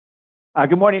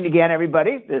Good morning again,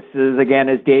 everybody. This is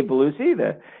Dave Bellusci,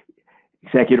 the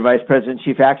Executive Vice President,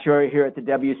 Chief Actuary here at the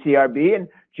WCIRB. And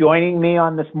joining me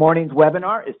on this morning's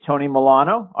webinar is Tony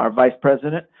Milano, our Vice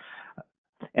President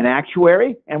and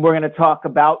Actuary. And we're going to talk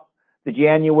about the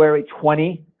January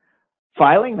 20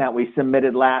 filing that we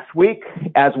submitted last week,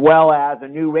 as well as a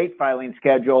new rate filing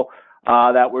schedule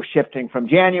that we're shifting from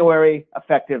January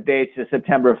effective dates to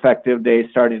September effective dates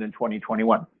starting in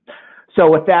 2021. So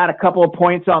with that, a couple of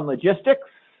points on logistics.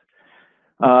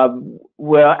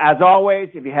 Well, as always,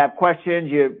 if you have questions,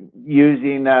 you're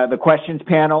using the questions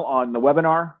panel on the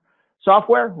webinar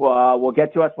software. We'll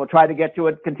get to us. We'll try to get to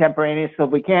it contemporaneously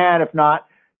if we can. If not,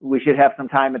 we should have some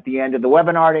time at the end of the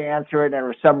webinar to answer it.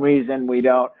 And for some reason we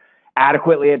don't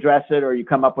adequately address it, or you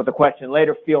come up with a question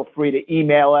later, feel free to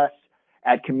email us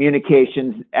at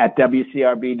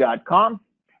communications@wcirb.com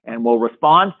and we'll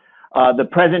respond. The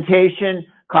presentation.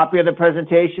 Copy of the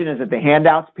presentation is at the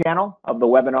handouts panel of the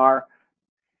webinar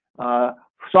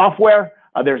software.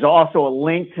 There's also a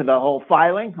link to the whole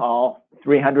filing, all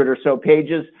 300 or so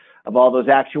pages of all those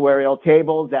actuarial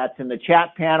tables. That's in the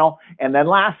chat panel. And then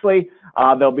lastly,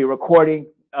 there'll be recording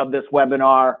of this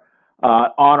webinar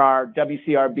on our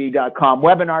WCIRB.com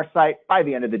webinar site by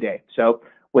the end of the day. So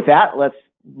with that, let's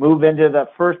move into the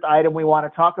first item we want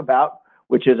to talk about,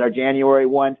 which is our January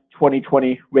 1,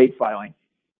 2020 rate filing.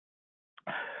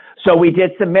 So we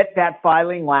did submit that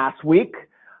filing last week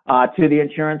to the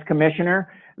insurance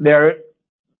commissioner. The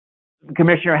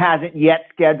commissioner hasn't yet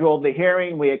scheduled the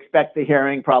hearing. We expect the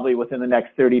hearing probably within the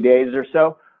next 30 days or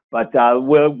so. But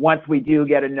once we do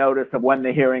get a notice of when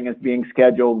the hearing is being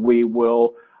scheduled, we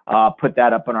will put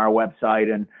that up on our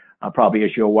website and probably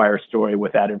issue a wire story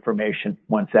with that information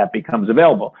once that becomes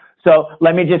available. So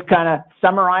let me just kind of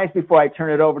summarize before I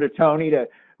turn it over to Tony to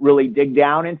really dig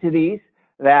down into these,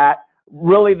 that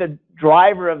really the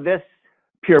driver of this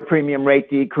pure premium rate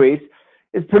decrease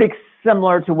is pretty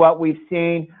similar to what we've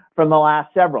seen from the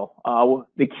last several.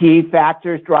 The key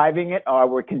factors driving it are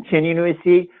we're continuing to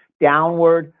see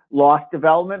downward loss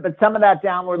development, but some of that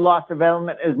downward loss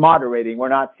development is moderating. We're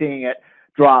not seeing it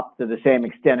drop to the same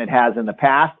extent it has in the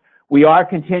past. We are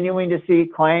continuing to see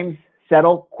claims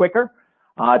settle quicker.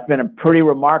 It's been a pretty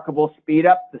remarkable speed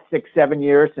up the 6-7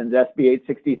 years since SB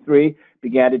 863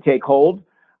 began to take hold.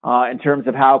 In terms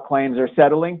of how claims are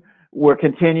settling, we're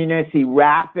continuing to see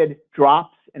rapid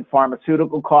drops in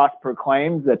pharmaceutical costs per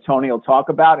claim that Tony will talk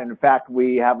about. And in fact,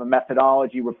 we have a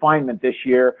methodology refinement this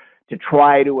year to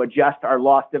try to adjust our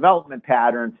loss development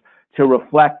patterns to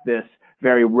reflect this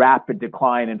very rapid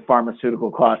decline in pharmaceutical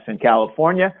costs in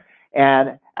California.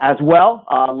 And as well,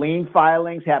 lien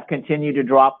filings have continued to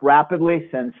drop rapidly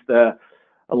since the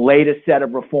latest set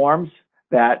of reforms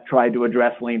that tried to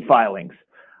address lien filings.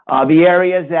 The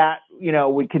areas that,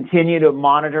 we continue to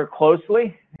monitor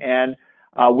closely, and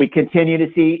we continue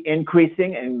to see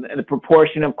increasing in the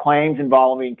proportion of claims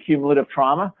involving cumulative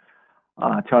trauma.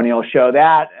 Tony will show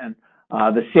that, and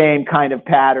the same kind of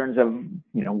patterns of,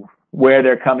 where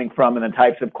they're coming from and the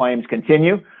types of claims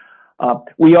continue.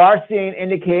 We are seeing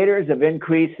indicators of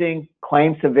increasing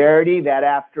claim severity that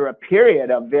after a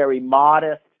period of very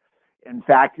modest, in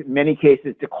fact, in many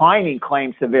cases, declining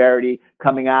claim severity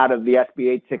coming out of the SB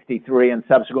 863 and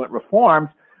subsequent reforms,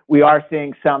 we are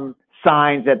seeing some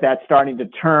signs that that's starting to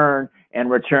turn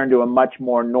and return to a much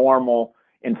more normal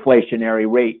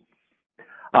inflationary rate.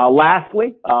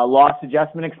 Lastly, loss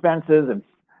adjustment expenses,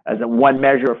 as one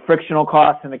measure of frictional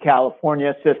costs in the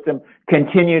California system,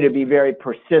 continue to be very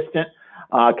persistent,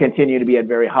 continue to be at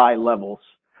very high levels.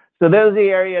 So those are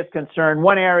the areas concerned.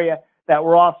 One area that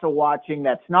we're also watching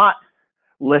that's not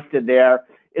listed there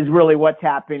is really what's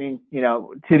happening,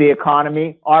 to the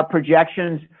economy. Our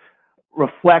projections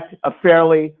reflect a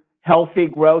fairly healthy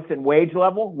growth in wage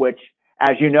level, which,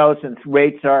 as you know, since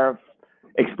rates are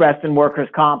expressed in workers'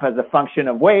 comp as a function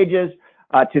of wages,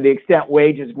 to the extent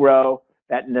wages grow,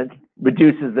 that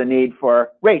reduces the need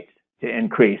for rates to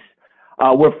increase.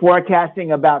 We're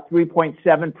forecasting about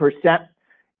 3.7%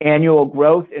 annual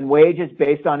growth in wages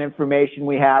based on information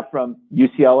we have from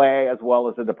UCLA as well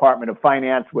as the Department of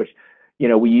Finance, which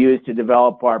we use to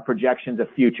develop our projections of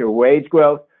future wage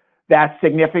growth. That's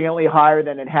significantly higher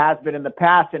than it has been in the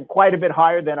past and quite a bit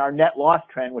higher than our net loss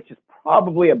trend, which is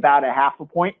probably about 0.5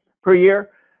 point per year.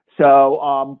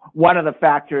 So one of the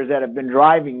factors that have been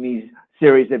driving these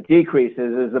series of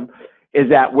decreases is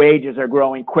that wages are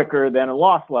growing quicker than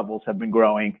loss levels have been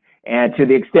growing. And to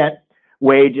the extent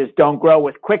wages don't grow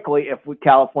as quickly, if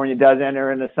California does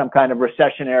enter into some kind of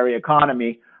recessionary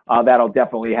economy, that'll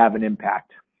definitely have an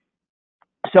impact.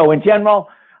 So in general,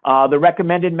 the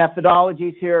recommended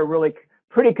methodologies here are really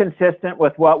pretty consistent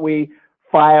with what we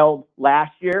filed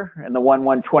last year in the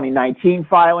 1/1/2019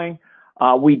 filing.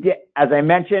 We did, as I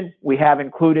mentioned, we have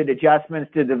included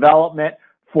adjustments to development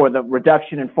for the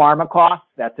reduction in pharma costs.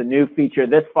 That's a new feature of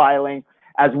this filing,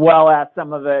 as well as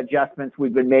some of the adjustments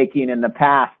we've been making in the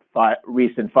past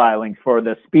recent filings for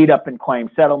the speed up in claim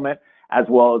settlement, as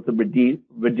well as the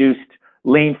reduced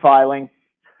lien filing.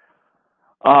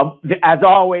 As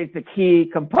always, the key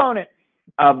component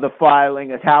of the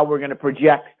filing is how we're going to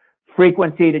project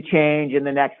frequency to change in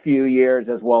the next few years,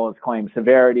 as well as claim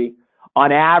severity.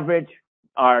 On average,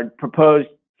 our proposed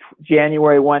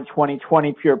January 1,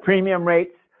 2020 pure premium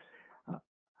rates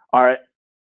are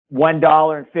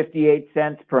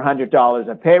 $1.58 per $100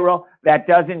 of payroll. That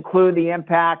does include the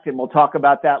impact, and we'll talk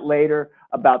about that later,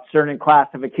 about certain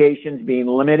classifications being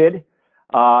limited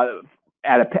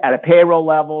at a payroll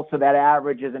level, so that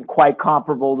average isn't quite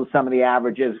comparable to some of the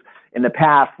averages in the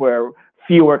past where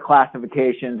fewer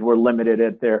classifications were limited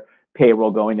at their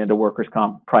payroll going into workers'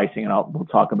 comp pricing, and we'll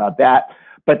talk about that.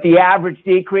 But the average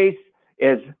decrease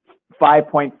is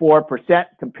 5.4%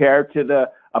 compared to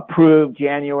the approved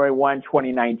January 1,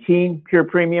 2019 pure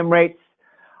premium rates.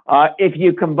 If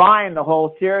you combine the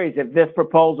whole series, if this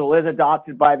proposal is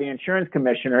adopted by the insurance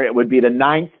commissioner, it would be the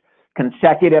 9th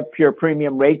consecutive pure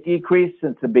premium rate decrease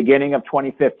since the beginning of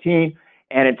 2015,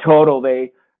 and in total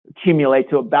they accumulate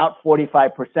to about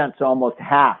 45%, so almost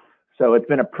half. So it's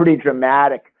been a pretty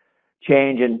dramatic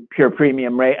change in pure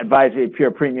premium rate, advisory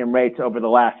pure premium rates over the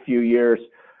last few years,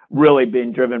 really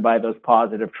being driven by those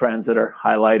positive trends that are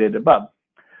highlighted above.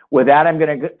 With that, I'm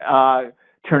going to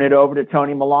turn it over to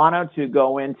Tony Milano to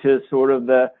go into sort of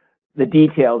the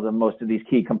details of most of these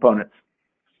key components.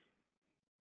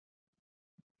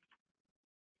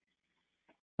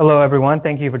 Hello, everyone.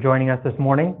 Thank you for joining us this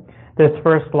morning. This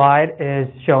first slide is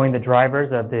showing the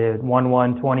drivers of the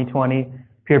 1/1/2020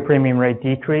 pure premium rate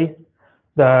decrease.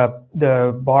 The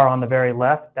bar on the very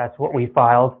left, that's what we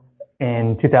filed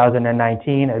in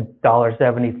 2019,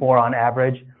 $1.74 on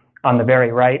average. On the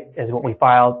very right is what we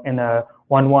filed in the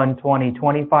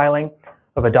 1/1/2020 filing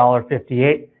of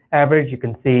 $1.58 average. You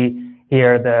can see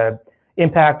here the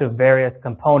impact of various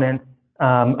components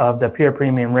of the pure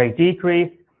premium rate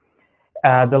decrease.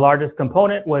 The largest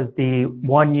component was the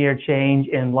 1-year change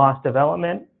in loss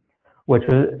development, which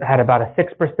had about a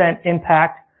 6%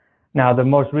 impact. Now, the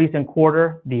most recent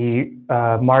quarter, the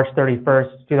March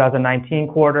 31st, 2019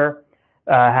 quarter,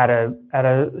 had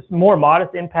a more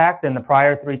modest impact than the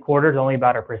prior 3 quarters, only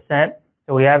about 1%.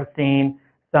 So we have seen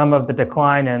some of the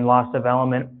decline in loss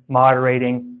development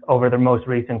moderating over the most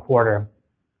recent quarter.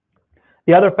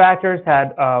 The other factors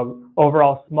had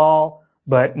overall small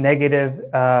but negative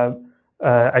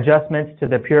adjustments to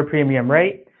the pure premium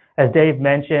rate. As Dave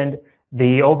mentioned,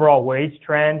 the overall wage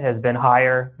trend has been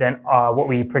higher than what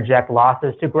we project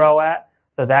losses to grow at.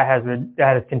 So that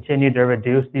has continued to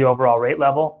reduce the overall rate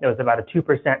level. It was about a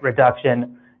 2%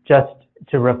 reduction just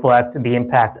to reflect the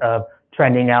impact of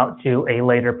trending out to a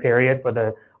later period for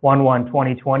the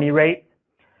 1/1/2020 rate.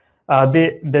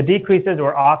 The decreases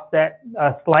were offset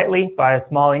slightly by a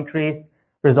small increase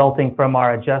resulting from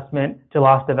our adjustment to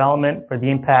loss development for the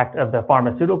impact of the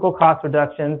pharmaceutical cost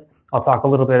reductions. I'll talk a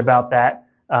little bit about that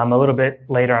a little bit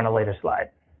later on a later slide.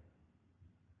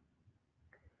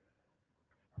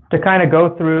 To kind of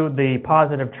go through the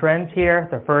positive trends here,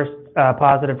 the first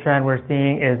positive trend we're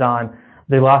seeing is on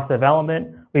the loss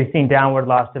development. We've seen downward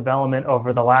loss development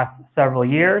over the last several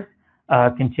years,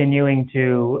 continuing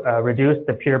to reduce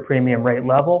the pure premium rate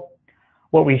level.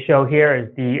 What we show here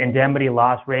is the indemnity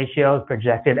loss ratios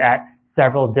projected at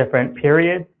several different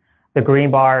periods. The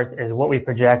green bars is what we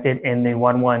projected in the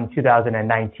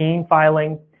 1/1/2019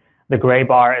 filing. The gray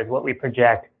bar is what we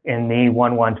project in the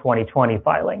 1/1/2020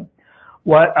 filing.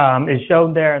 What is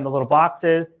shown there in the little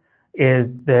boxes is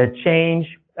the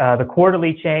change, the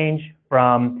quarterly change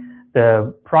from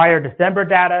the prior December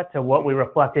data to what we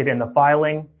reflected in the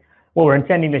filing. What we're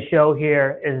intending to show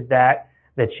here is that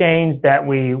the change that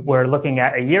we were looking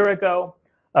at a year ago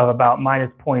of about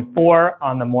 -0.4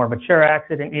 on the more mature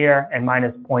accident year and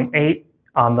 -0.8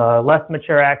 on the less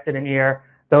mature accident year,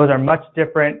 those are much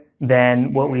different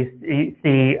than what we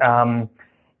see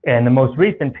in the most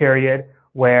recent period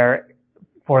where,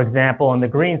 for example, in the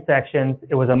green sections,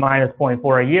 it was a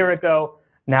 -0.4 a year ago.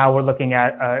 Now we're looking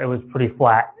at, it was pretty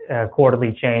flat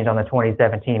quarterly change on the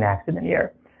 2017 accident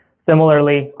year.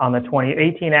 Similarly, on the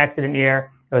 2018 accident year,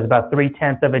 it was about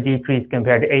 0.3 of a decrease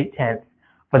compared to 0.8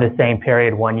 for the same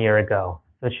period 1 year ago.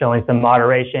 So showing some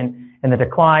moderation in the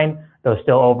decline, though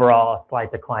still overall a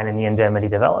slight decline in the indemnity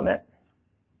development.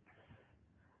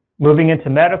 Moving into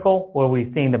medical, where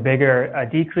we've seen the bigger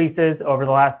decreases over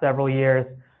the last several years.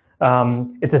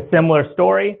 It's a similar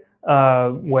story.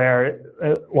 where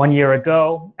 1 year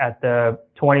ago at the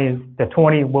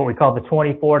 20, what we call the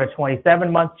 24 to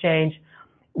 27 month change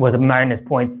was a minus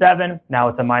 0.7. Now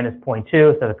it's a minus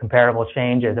 0.2. So the comparable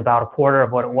change is about a quarter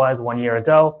of what it was 1 year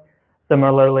ago.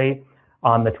 Similarly,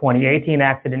 on the 2018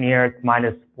 accident year, it's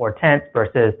minus 0.4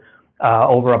 versus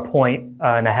over a point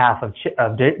and a half of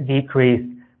decrease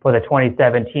for the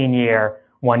 2017 year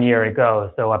 1 year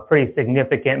ago. So a pretty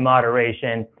significant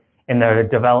moderation in the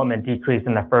development decrease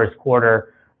in the first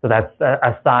quarter. So that's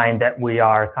a sign that we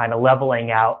are kind of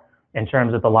leveling out in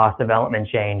terms of the loss development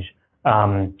change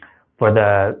for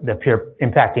the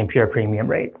impacting pure premium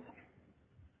rates.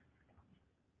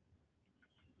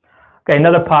 Okay,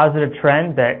 another positive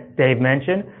trend that Dave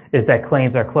mentioned is that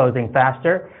claims are closing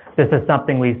faster. This is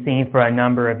something we've seen for a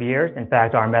number of years. In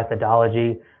fact, our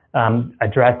methodology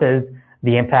addresses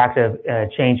the impact of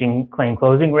changing claim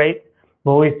closing rates.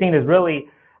 What we've seen is really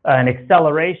an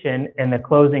acceleration in the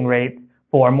closing rates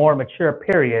for more mature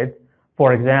periods.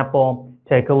 For example,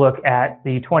 take a look at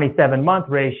the 27-month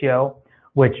ratio,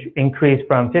 which increased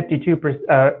from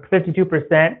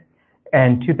 52%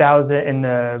 in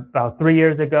about 3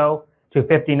 years ago to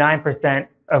 59%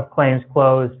 of claims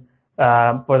closed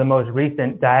for the most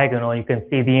recent diagonal. You can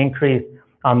see the increase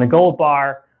on the gold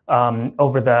bar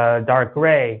over the dark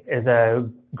gray is a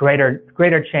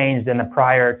greater change than the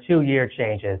prior 2-year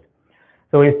changes.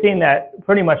 So we've seen that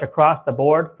pretty much across the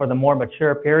board for the more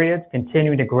mature periods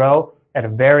continue to grow at a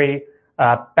very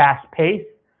fast pace.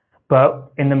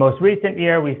 But in the most recent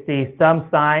year, we see some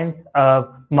signs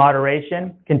of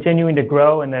moderation continuing to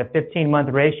grow in the 15-month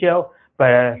ratio,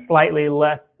 but a slightly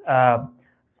less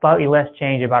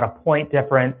change, about a point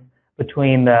difference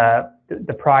between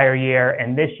the prior year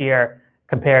and this year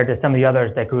compared to some of the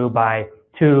others that grew by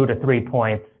 2 to 3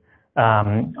 points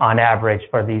on average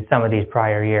for some of these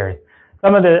prior years.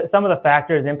 Some of the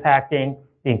factors impacting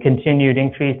the continued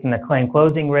increase in the claim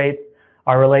closing rates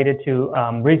are related to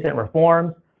recent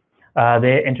reforms.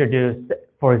 They introduced,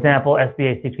 for example,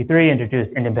 SBA 63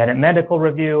 introduced independent medical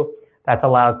review. That's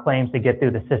allowed claims to get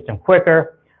through the system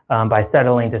quicker by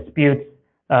settling disputes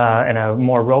in a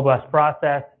more robust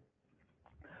process.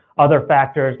 Other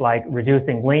factors like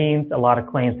reducing liens. A lot of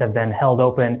claims have been held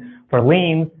open for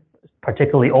liens,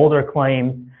 particularly older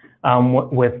claims.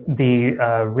 With the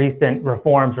recent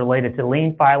reforms related to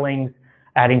lien filings,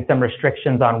 adding some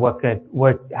restrictions on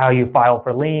how you file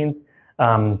for liens,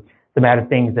 some added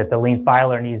things that the lien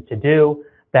filer needs to do.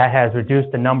 That has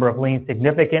reduced the number of liens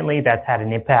significantly. That's had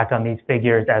an impact on these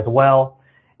figures as well.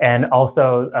 And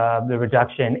also the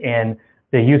reduction in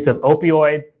the use of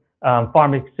opioids,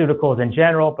 pharmaceuticals in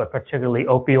general, but particularly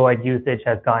opioid usage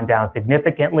has gone down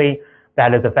significantly.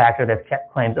 That is a factor that's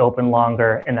kept claims open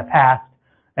longer in the past.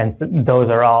 And those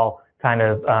are all kind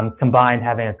of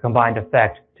having a combined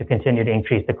effect to continue to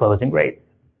increase the closing rates.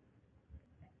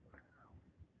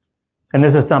 And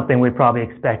this is something we probably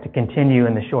expect to continue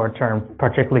in the short term,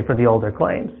 particularly for the older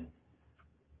claims.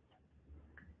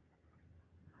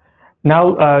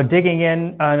 Now, digging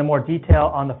in more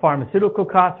detail on the pharmaceutical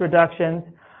cost reductions,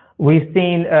 we've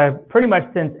seen pretty much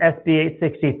since SB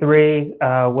 863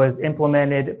 was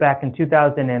implemented back in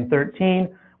 2013,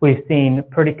 we've seen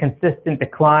pretty consistent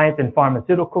declines in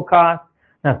pharmaceutical costs.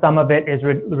 Now, some of it is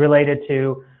related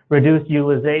to reduced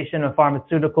utilization of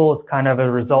pharmaceuticals, kind of a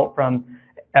result from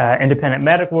independent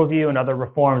medical review and other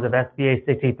reforms of SBA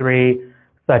 63,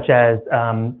 such as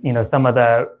some of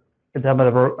the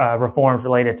reforms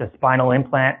related to spinal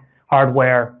implant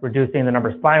hardware, reducing the number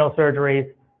of spinal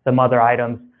surgeries, some other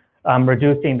items,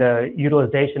 reducing the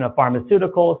utilization of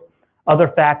pharmaceuticals. Other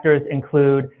factors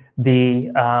include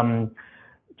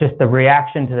just the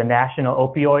reaction to the national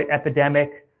opioid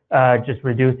epidemic, just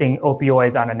reducing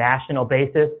opioids on a national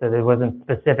basis. So it wasn't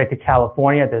specific to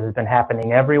California. This has been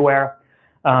happening everywhere.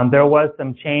 There was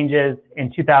some changes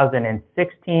in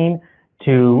 2016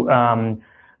 to,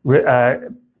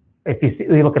 if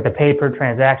you look at the paper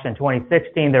transaction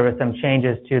 2016, there were some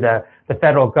changes to the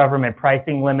federal government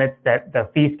pricing limits that the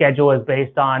fee schedule is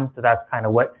based on. So that's kind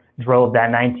of what drove that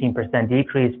 19%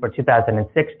 decrease for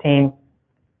 2016.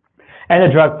 And the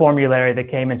drug formulary that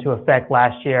came into effect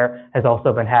last year has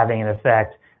also been having an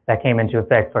effect that came into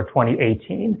effect for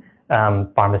 2018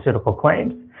 pharmaceutical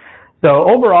claims. So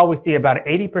overall, we see about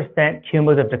 80%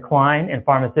 cumulative decline in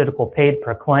pharmaceutical paid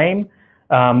per claim.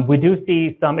 We do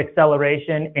see some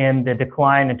acceleration in the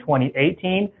decline in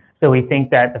 2018. So we think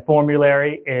that the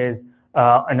formulary is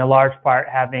in a large part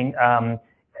having an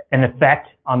effect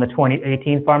on the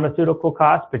 2018 pharmaceutical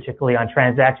costs, particularly on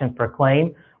transactions per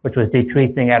claim, which was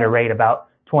decreasing at a rate about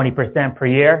 20% per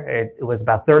year. It was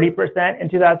about 30% in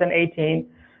 2018.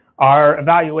 Our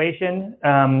evaluation,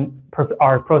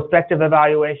 our prospective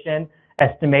evaluation,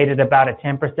 estimated about a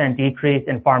 10% decrease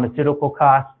in pharmaceutical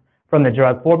costs from the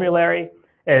drug formulary.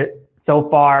 So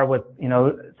far, with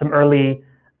some early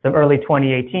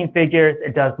 2018 figures,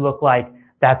 it does look like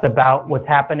that's about what's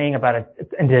happening, about an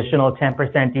additional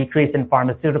 10% decrease in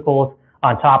pharmaceuticals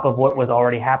on top of what was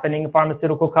already happening in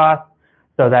pharmaceutical costs.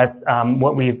 So that's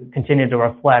what we've continued to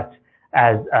reflect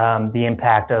as the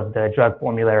impact of the drug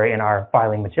formulary in our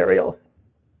filing materials.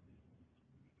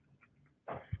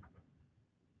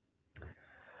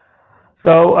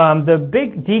 So the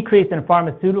big decrease in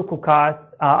pharmaceutical costs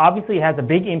obviously has a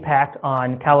big impact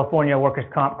on California workers'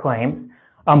 comp claims.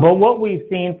 But what we've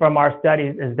seen from our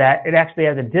studies is that it actually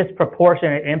has a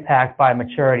disproportionate impact by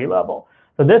maturity level.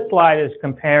 So this slide is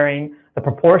comparing the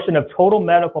proportion of total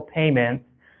medical payments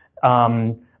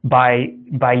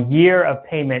by year of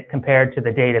payment compared to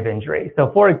the date of injury. So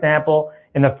for example,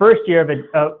 in the first year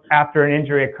after an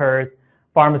injury occurs,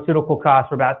 pharmaceutical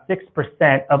costs were about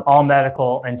 6% of all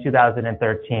medical in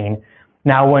 2013.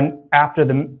 Now,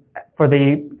 for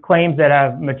the claims that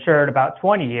have matured about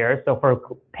 20 years, so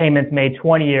for payments made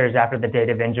 20 years after the date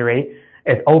of injury,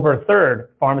 it's over a third.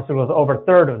 Pharmaceuticals are over a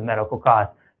third of the medical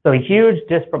costs. So a huge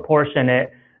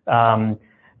disproportionate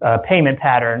payment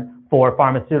pattern for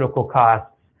pharmaceutical costs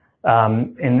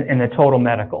in the total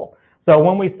medical. So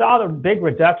when we saw the big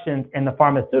reductions in the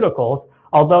pharmaceuticals,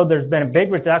 although there's been a big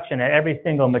reduction at every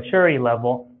single maturity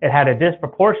level, it had a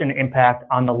disproportionate impact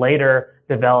on the later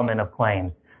development of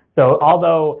claims. So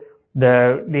although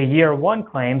the year one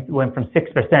claims went from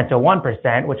 6% to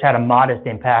 1%, which had a modest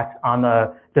impact on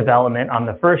the development on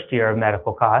the first year of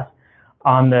medical costs,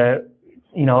 on the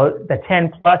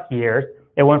 10 plus years,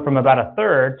 it went from about a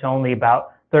third to only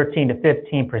about 13 to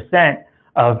 15%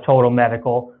 of total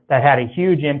medical. That had a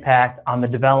huge impact on the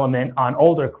development on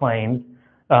older claims.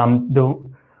 The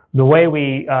way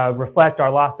we reflect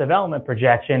our loss development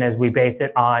projection is we base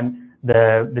it on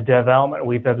the development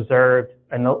we've observed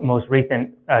in the most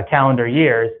recent calendar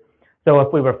years. So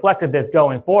if we reflected this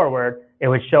going forward, it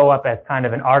would show up as kind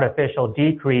of an artificial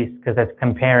decrease because it's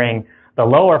comparing the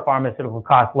lower pharmaceutical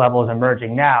cost levels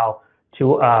emerging now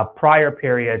to prior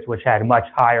periods which had much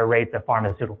higher rates of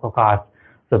pharmaceutical costs.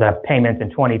 So that payments in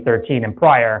 2013 and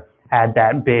prior had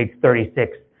that big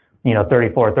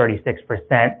 34,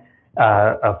 36%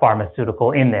 of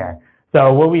pharmaceutical in there.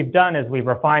 So what we've done is we've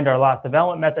refined our loss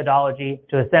development methodology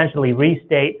to essentially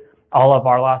restate all of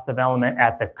our loss development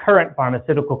at the current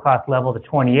pharmaceutical cost level, the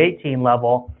 2018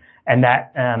 level, and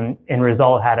that in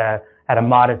result had a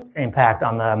modest impact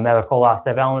on the medical loss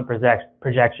development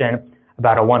projection,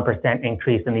 about a 1%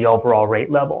 increase in the overall rate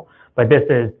level. But this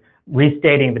is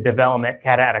restating the development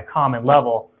at a common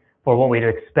level for what we'd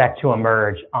expect to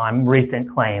emerge on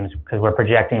recent claims, because we're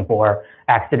projecting for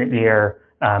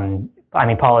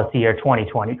policy year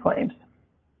 2020 claims.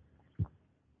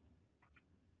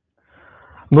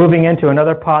 Moving into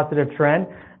another positive trend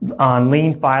on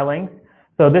lien filings.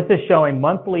 So this is showing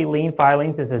monthly lien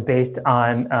filings. This is based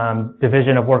on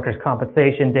Division of Workers'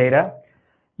 Compensation data.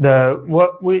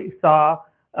 What we saw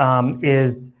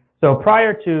is, so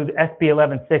prior to the SB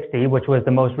 1160, which was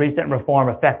the most recent reform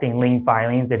affecting lien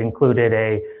filings, it included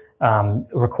a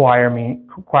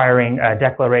requiring a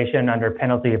declaration under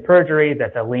penalty of perjury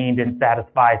that the lien didn't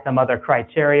satisfy some other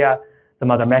criteria,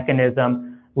 some other mechanism.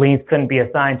 Liens couldn't be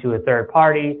assigned to a third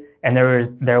party, and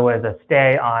there was a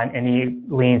stay on any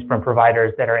liens from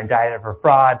providers that are indicted for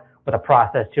fraud, with a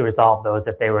process to resolve those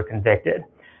if they were convicted.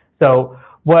 So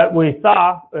what we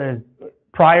saw is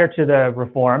prior to the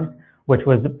reforms, which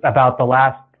was about the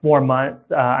last 4 months,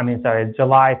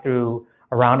 July through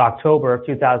around October of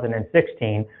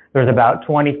 2016, there was about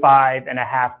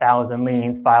 25,500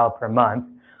 liens filed per month.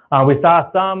 We saw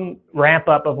some ramp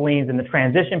up of liens in the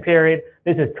transition period.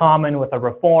 This is common with a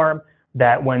reform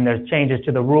that when there's changes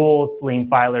to the rules, lien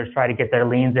filers try to get their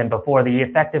liens in before the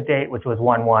effective date, which was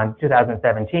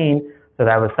 1/1/2017. So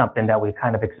that was something that we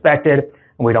kind of expected,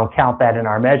 and we don't count that in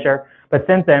our measure. But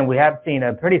since then, we have seen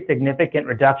a pretty significant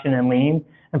reduction in liens.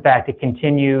 In fact, it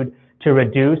continued to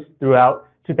reduce throughout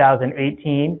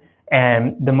 2018.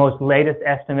 And the most latest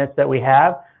estimates that we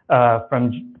have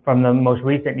from the most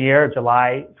recent year,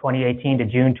 July 2018 to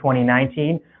June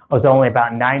 2019, was only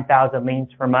about 9,000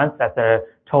 liens per month. That's a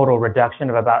total reduction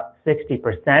of about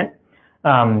 60%.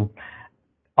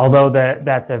 Although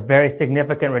that's a very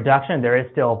significant reduction, there is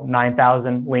still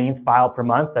 9,000 liens filed per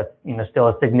month. That's still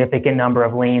a significant number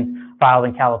of liens filed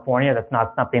in California. That's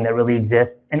not something that really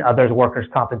exists in other workers'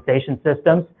 compensation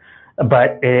systems.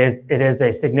 But it is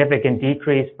a significant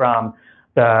decrease from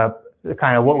the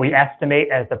kind of what we estimate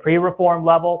as the pre-reform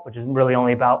level, which is really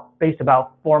only about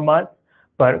 4 months.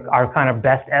 but our kind of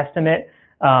best estimate,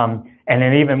 and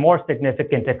an even more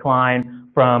significant decline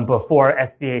from before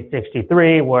SB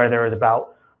 863, where there was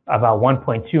about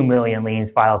 1.2 million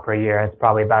liens filed per year. It's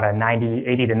probably about a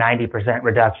 80 to 90%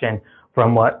 reduction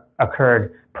from what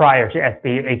occurred prior to SB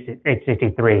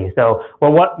 863. So,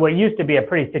 well, what used to be a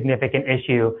pretty significant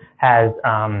issue has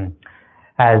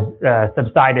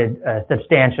subsided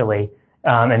substantially,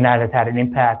 and that has had an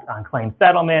impact on claim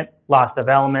settlement, loss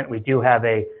development. We do have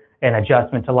an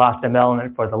adjustment to loss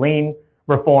development for the lien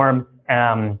reform,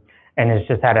 and it's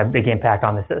just had a big impact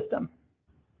on the system.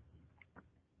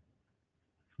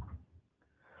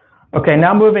 Okay,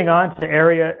 now moving on to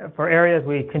areas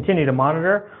we continue to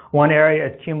monitor. One area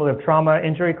is cumulative trauma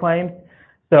injury claims.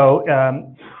 So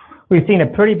we've seen a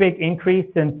pretty big increase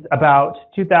since about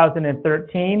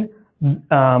 2013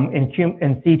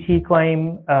 in CT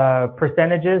claim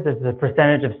percentages. This is a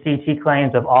percentage of CT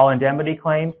claims of all indemnity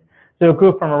claims. So it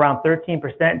grew from around 13%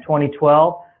 in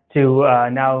 2012 to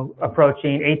now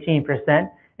approaching 18%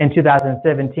 in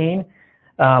 2017.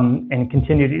 And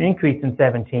continued to increase in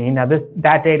 17. Now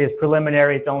that data is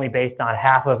preliminary. It's only based on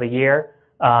half of a year,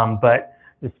 but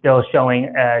it's still showing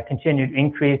a continued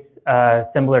increase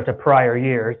similar to prior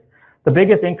years. The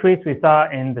biggest increase we saw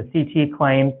in the CT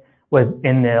claims was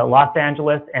in the Los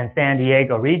Angeles and San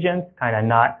Diego regions. Kind of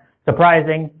not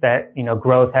surprising that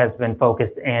growth has been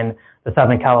focused in the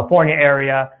Southern California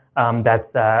area.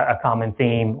 That's a common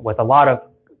theme with a lot of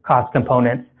cost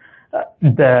components.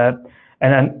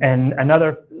 And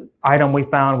another item we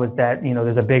found was that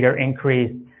there's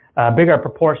a bigger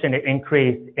proportionate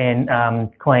increase in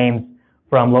claims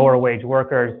from lower wage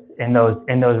workers in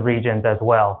those regions as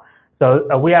well.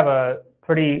 So we have a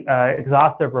pretty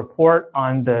exhaustive report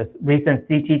on the recent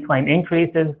CT claim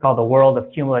increases called The World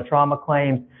of Cumulative Trauma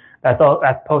Claims. That's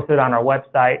posted on our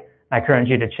website. I encourage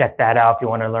you to check that out if you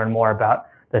want to learn more about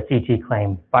the CT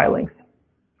claim filings.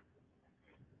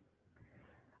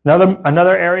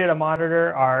 Another area to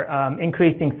monitor are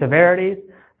increasing severities.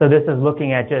 So this is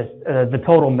looking at just the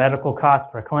total medical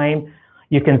cost per claim.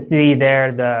 You can see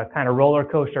there the kind of roller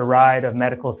coaster ride of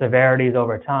medical severities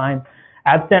over time.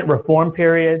 Absent reform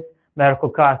periods, medical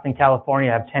costs in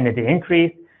California have tended to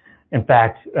increase. In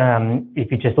fact,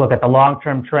 if you just look at the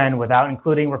long-term trend without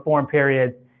including reform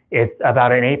periods, it's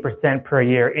about an 8% per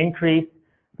year increase.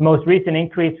 The most recent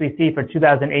increase we see for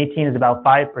 2018 is about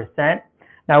 5%.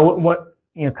 Now,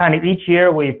 kind of each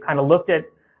year we've kind of looked at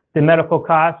the medical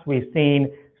costs. We've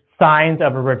seen signs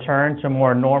of a return to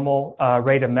more normal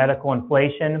rate of medical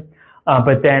inflation.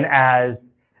 But then as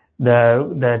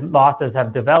the losses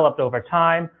have developed over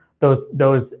time,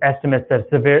 those estimates have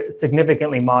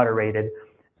significantly moderated.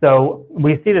 So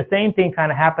we see the same thing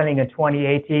kind of happening in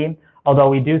 2018, although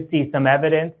we do see some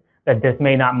evidence that this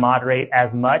may not moderate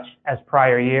as much as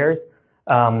prior years.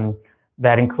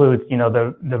 That includes,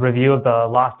 the review of the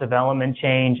loss development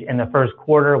change in the first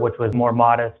quarter, which was more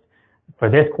modest for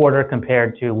this quarter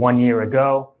compared to 1 year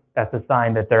ago. That's a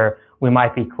sign that we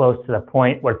might be close to the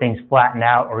point where things flatten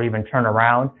out or even turn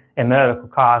around in medical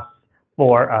costs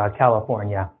for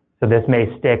California. So this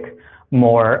may stick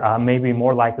more, maybe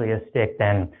more likely to stick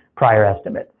than prior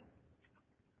estimates.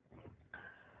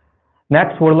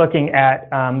 Next, we're looking at,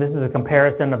 this is a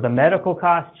comparison of the medical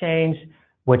cost change,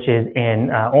 which is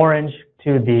in orange,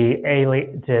 to the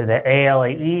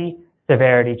ALAE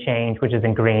severity change, which is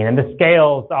in green. And the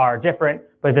scales are different,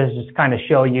 but this just kind of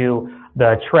show you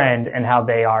the trend and how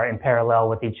they are in parallel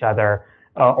with each other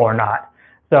or not.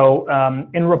 So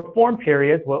in reform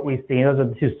periods, what we see, those are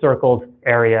the two circled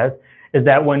areas, is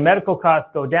that when medical costs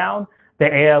go down, the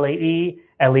ALAE,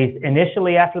 at least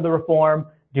initially after the reform,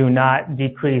 do not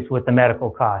decrease with the medical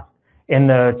costs. In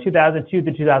the 2002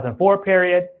 to 2004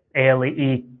 period,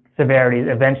 ALAE severities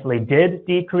eventually did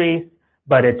decrease,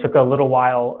 but it took a little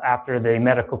while after the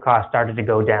medical costs started to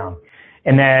go down.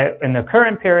 In the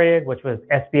current period, which was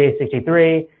SB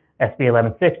 863, SB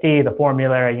 1160, the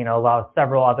formulary, allows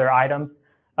several other items.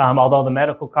 Although the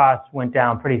medical costs went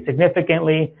down pretty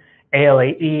significantly,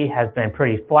 ALAE has been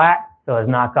pretty flat, so has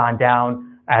not gone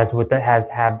down as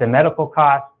have the medical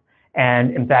costs,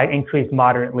 and in fact increased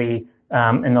moderately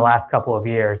in the last couple of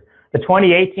years. The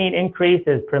 2018 increase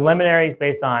is preliminary,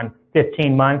 based on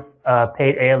 15 months of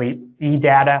paid ALAE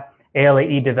data.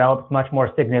 ALAE develops much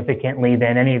more significantly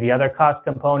than any of the other cost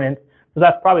components, so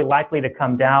that's probably likely to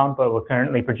come down, but we're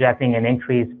currently projecting an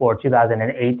increase for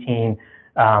 2018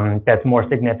 that's more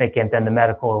significant than the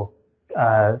medical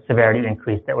severity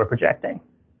increase that we're projecting.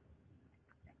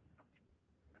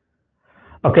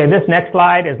 Okay, this next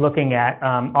slide is looking at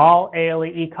all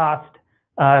ALAE cost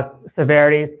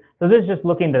severities. So this is just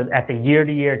looking at the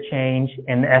year-to-year change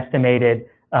in the estimated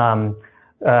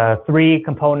three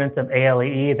components of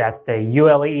ALEE. That's the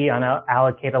ULEE,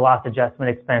 unallocated loss adjustment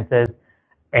expenses,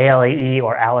 ALEE,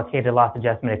 or allocated loss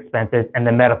adjustment expenses, and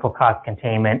the medical cost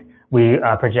containment. We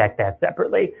project that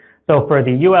separately. So for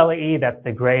the ULEE, that's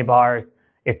the gray bars,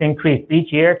 it's increased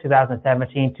each year,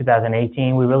 2017,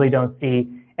 2018. We really don't see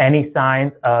any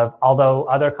signs of, although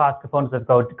other cost components have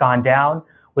gone down,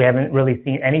 we haven't really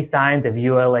seen any signs of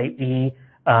ULEE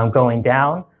going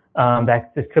down.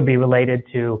 This could be related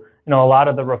to, a lot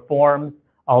of the reforms,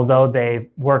 although they've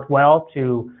worked well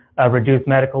to reduce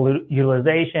medical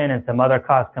utilization and some other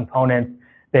cost components,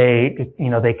 they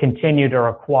continue to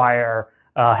require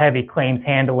heavy claims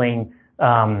handling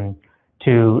to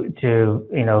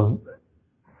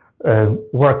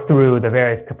work through the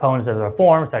various components of the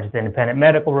reform, such as independent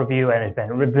medical review and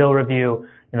independent bill review.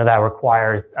 That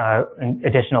requires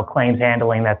additional claims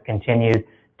handling that's continued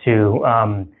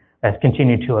to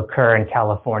occur in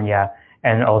California.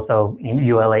 And also,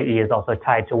 ULAE is also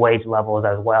tied to wage levels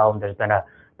as well. And there's been a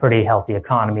pretty healthy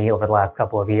economy over the last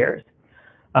couple of years.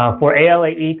 For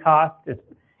ALAE costs,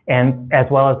 and as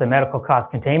well as the medical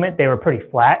cost containment, they were pretty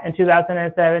flat in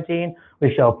 2017.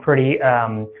 We show pretty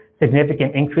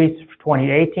significant increase for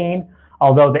 2018.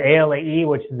 Although the ALAE,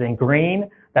 which is in green,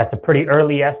 that's a pretty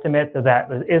early estimate, so that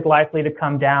is likely to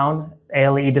come down.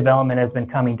 ALAE development has been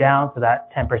coming down, so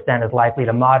that 10% is likely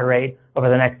to moderate over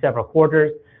the next several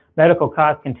quarters. Medical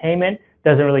cost containment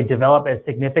doesn't really develop as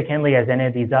significantly as any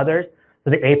of these others. So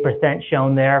the 8%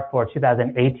 shown there for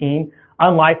 2018,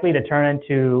 unlikely to turn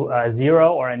into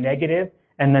zero or a negative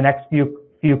in the next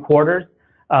few quarters.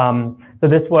 So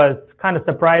this was kind of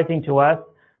surprising to us.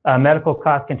 Medical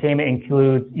cost containment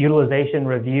includes utilization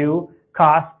review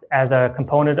costs as a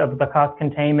component of the cost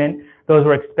containment. Those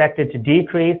were expected to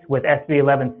decrease with SB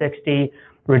 1160,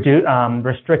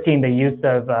 restricting the use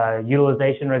of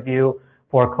utilization review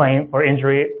for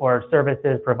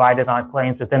services provided on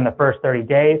claims within the first 30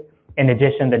 days. In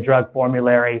addition, the drug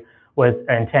formulary was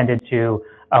intended to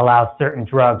allow certain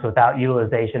drugs without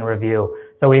utilization review.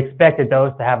 So we expected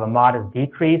those to have a modest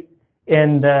decrease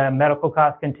in the medical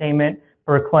cost containment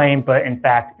per claim, but in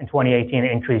fact, in 2018,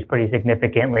 it increased pretty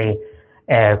significantly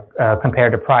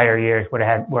compared to prior years where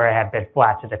it had been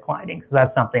flat to declining. So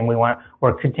that's something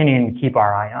we're continuing to keep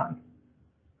our eye on.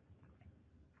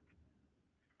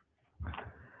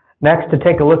 Next, to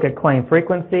take a look at claim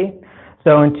frequency.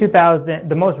 So in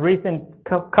the most recent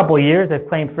couple of years of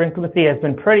claim frequency has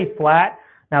been pretty flat.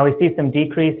 Now we see some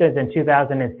decreases in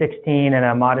 2016 and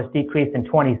a modest decrease in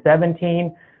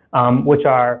 2017, which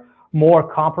are more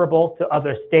comparable to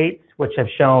other states, which have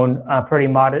shown pretty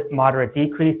moderate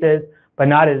decreases, but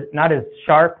not as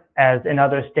sharp as in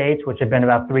other states, which have been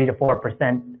about 3 to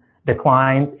 4%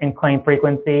 declines in claim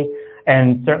frequency,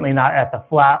 and certainly not at the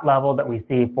flat level that we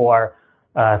see for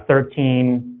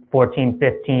 13, 14,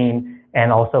 15, and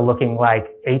also looking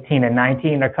like 18 and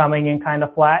 19 are coming in kind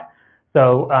of flat.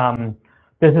 So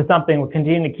this is something we're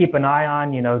continuing to keep an eye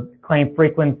on. Claim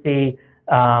frequency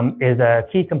is a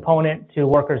key component to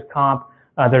workers' comp.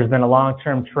 There's been a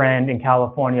long-term trend in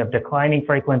California of declining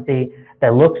frequency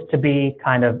that looks to be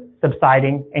kind of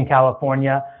subsiding in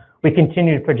California. We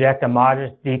continue to project a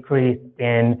modest decrease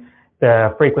in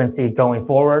the frequency going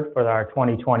forward for our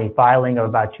 2020 filing of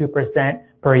about 2%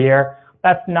 per year.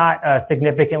 That's not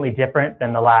significantly different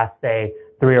than the last, say,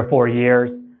 3 or 4 years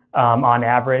on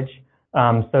average.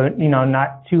 So,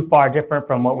 not too far different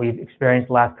from what we've experienced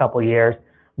the last couple of years.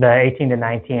 The 18 to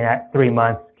 19 at 3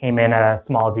 months came in at a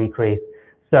small decrease.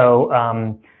 So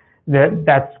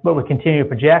that's what we continue to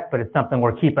project, but it's something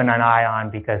we're keeping an eye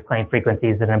on because claim frequency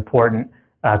is an important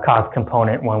cost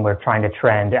component when we're trying to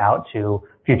trend out to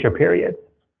future periods.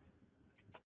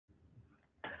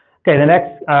 Okay, the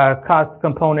next cost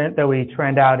component that we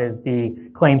trend out is the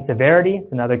claim severity.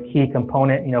 It's another key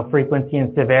component. Frequency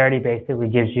and severity basically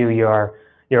gives you your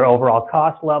overall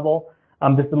cost level.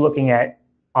 This is looking at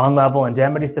on-level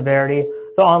indemnity severity.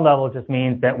 So on-level just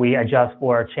means that we adjust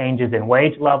for changes in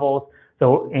wage levels.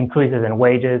 So increases in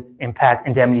wages impact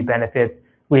indemnity benefits.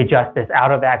 We adjust this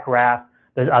out of that graph.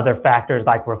 There's other factors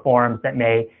like reforms that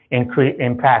may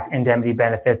impact indemnity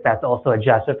benefits. That's also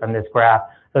adjusted from this graph.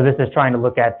 So this is trying to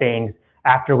look at things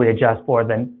after we adjust for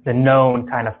the known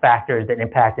kind of factors that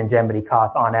impact indemnity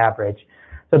costs on average.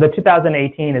 So the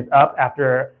 2018 is up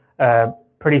after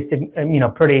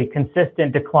pretty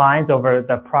consistent declines over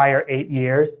the prior 8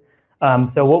 years.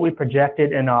 So what we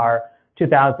projected in our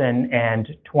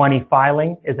 2020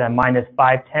 filing is a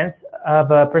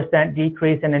 -0.5%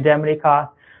 decrease in indemnity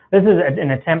costs. This is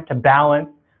an attempt to balance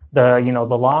the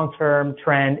long-term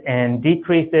trend in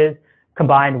decreases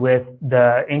combined with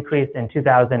the increase in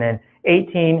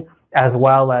 2018 as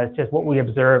well as just what we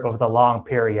observe over the long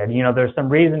period. You know, there's some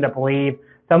reason to believe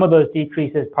some of those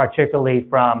decreases, particularly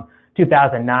from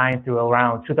 2009 through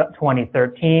around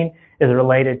 2013, is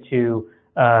related to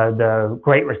the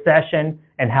Great Recession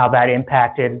and how that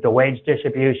impacted the wage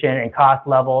distribution and cost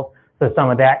levels. So some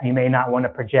of that you may not want to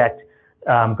project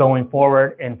going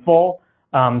forward in full.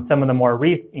 Some of the more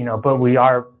recent, you know, but we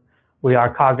are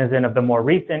cognizant of the more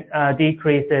recent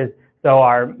decreases. So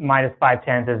our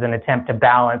 -0.5 is an attempt to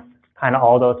balance kind of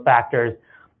all those factors.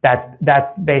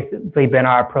 That's basically been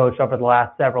our approach over the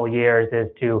last several years,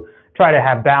 is to try to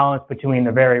have balance between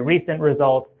the very recent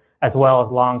results as well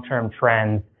as long-term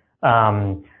trends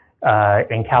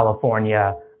in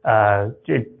California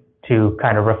to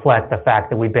kind of reflect the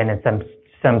fact that we've been in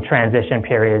some transition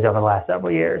periods over the last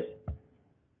several years.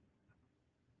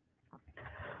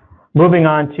 Moving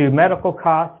on to medical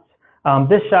costs.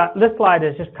 This slide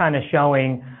is just kind of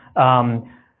showing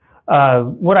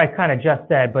what I kind of just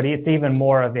said, but it's even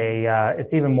more of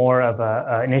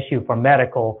an issue for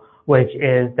medical, which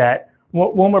is that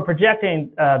when we're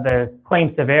projecting the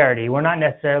claim severity, we're not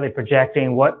necessarily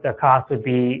projecting what the cost would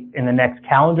be in the next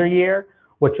calendar year,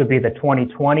 which would be the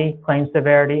 2020 claim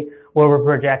severity. What we're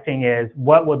projecting is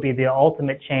what would be the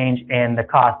ultimate change in the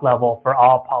cost level for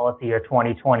all policy year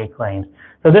 2020 claims.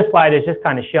 So this slide is just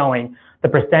kind of showing the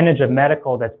percentage of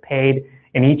medical that's paid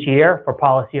in each year for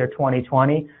policy year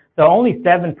 2020. So only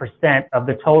 7% of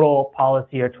the total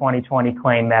policy year 2020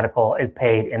 claim medical is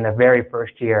paid in the very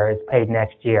first year, is paid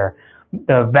next year.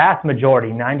 The vast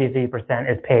majority, 93%,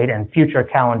 is paid in future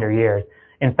calendar years.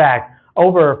 In fact,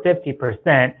 over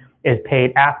 50% is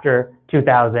paid after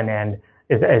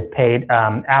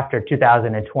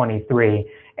 2023,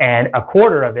 and a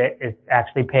quarter of it is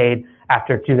actually paid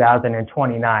after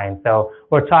 2029. So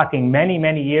we're talking many,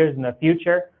 many years in the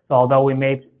future. So although we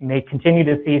may continue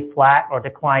to see flat or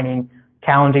declining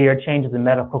calendar year changes in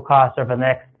medical costs over the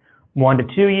next 1 to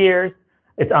 2 years,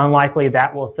 it's unlikely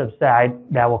that will subside.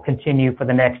 That will continue for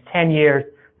the next 10 years.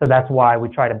 So that's why we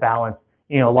try to balance,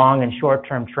 you know, long and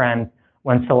short-term trends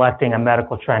when selecting a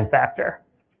medical trend factor.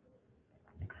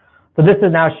 So this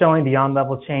is now showing the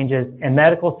on-level changes in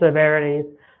medical severities.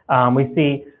 We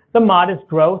see some modest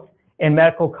growth in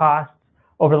medical costs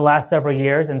over the last several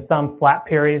years, and some flat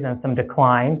periods and some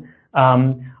decline.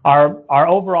 Our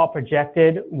overall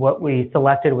projected, what we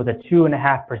selected was a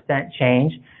 2.5%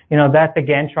 change. You know, that's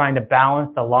again trying to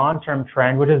balance the long-term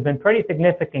trend, which has been pretty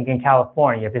significant in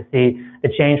California. If you see the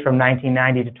change from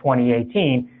 1990 to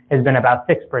 2018 has been about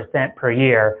 6% per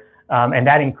year, and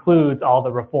that includes all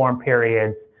the reform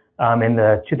periods in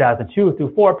the 2002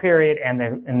 through 4 period and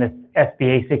in the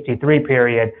SBA 63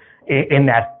 period. In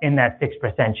that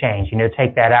 6% change, you know,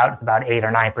 take that out, it's about 8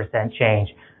 or 9%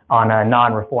 change on a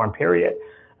non-reform period.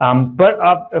 But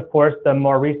of course, the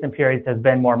more recent periods has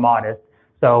been more modest.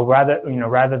 So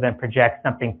rather than project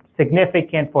something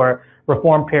significant for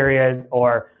reform periods,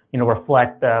 or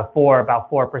reflect the about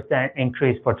 4%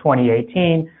 increase for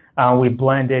 2018,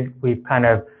 we've kind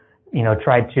of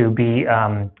tried to be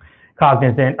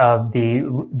cognizant of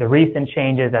the recent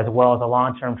changes as well as the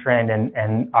long-term trend,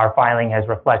 and our filing has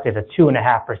reflected a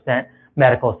 2.5%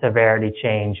 medical severity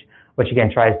change, which again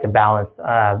tries to balance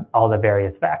all the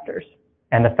various factors,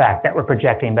 and the fact that we're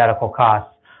projecting medical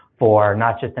costs for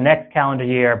not just the next calendar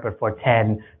year, but for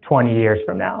 10, 20 years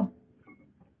from now.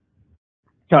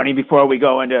 Tony, before we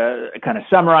go into kind of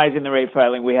summarizing the rate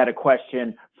filing, we had a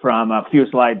question from a few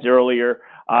slides earlier.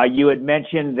 You had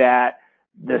mentioned that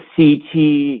the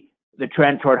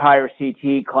trend toward higher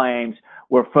CT claims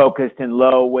were focused in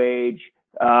low wage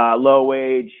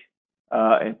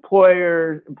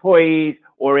employees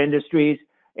or industries,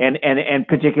 and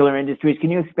particular industries. Can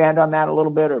you expand on that a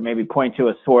little bit, or maybe point to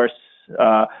a source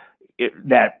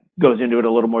that goes into it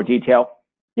a little more detail?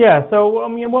 Yeah. So I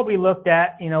mean, what we looked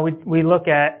at, we look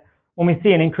at when we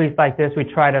see an increase like this, we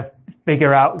try to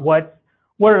figure out what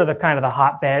are the kind of the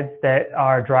hotbeds that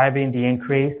are driving the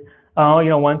increase.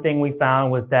 One thing we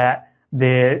found was that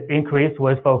the increase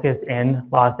was focused in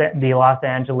the Los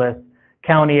Angeles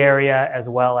County area, as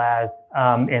well as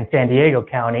in San Diego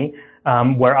County,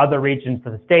 where other regions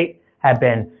of the state have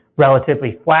been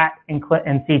relatively flat in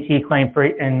CT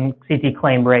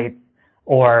claim rates,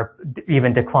 or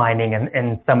even declining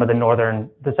in some of the northern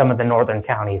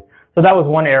counties. So that was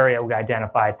one area we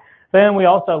identified. But then we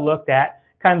also looked at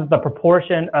kind of the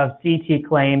proportion of CT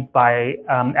claims by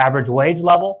average wage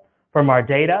level from our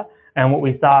data. And what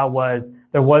we saw was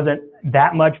there wasn't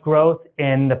that much growth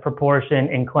in the proportion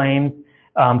in claims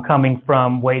coming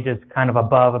from wages kind of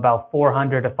above about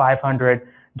 $400 to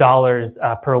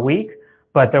 $500 per week.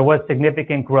 But there was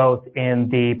significant growth in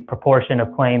the proportion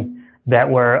of claims that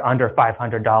were under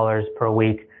 $500 per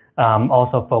week,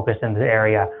 also focused in the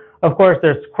area. Of course,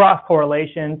 there's cross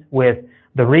correlations with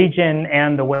the region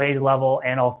and the wage level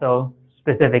and also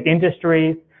specific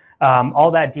industries.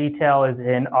 All that detail is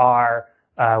in our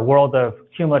World of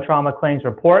Cumulative Trauma Claims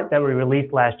report that we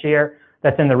released last year.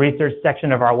 That's in the research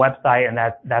section of our website, and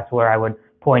that's where I would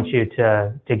point you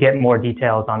to get more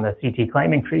details on the CT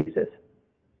claim increases.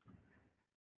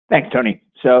 Thanks, Tony.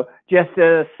 So just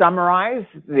to summarize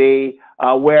the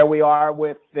where we are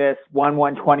with this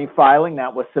 1120 filing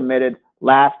that was submitted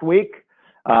last week,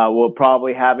 we'll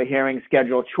probably have a hearing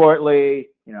scheduled shortly,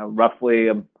 roughly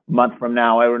a month from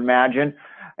now, I would imagine.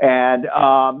 And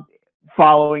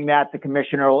following that, the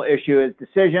commissioner will issue his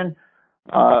decision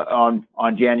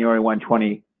on January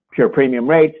 120 pure premium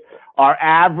rates. Our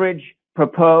average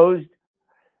proposed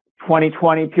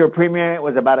 2020 pure premium rate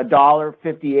was about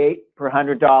 $1.58 per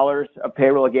 $100 of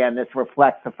payroll. Again, this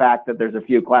reflects the fact that there's a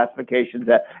few classifications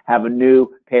that have a new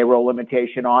payroll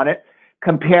limitation on it.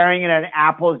 Comparing it in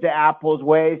apples to apples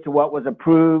ways to what was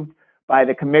approved by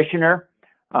the commissioner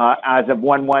as of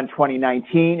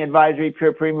 1/1/2019 advisory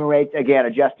pure premium rates, again,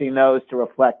 adjusting those to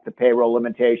reflect the payroll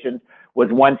limitations,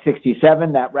 was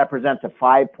 167. That represents a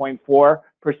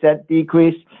 5.4%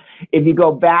 decrease. If you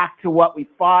go back to what we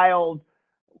filed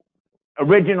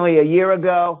originally a year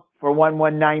ago for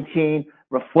 1/1/19,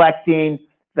 reflecting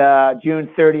the June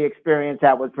 30 experience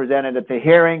that was presented at the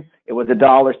hearing, it was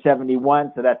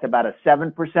 $1.71, so that's about a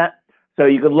 7%. So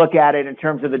you could look at it in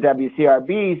terms of the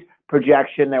WCIRB's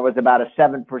projection, there was about a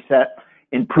 7%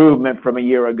 improvement from a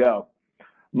year ago,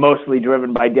 mostly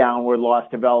driven by downward loss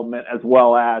development as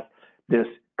well as this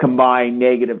combined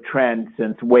negative trend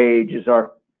since wages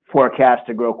are forecast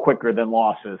to grow quicker than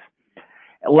losses.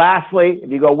 Lastly,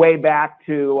 if you go way back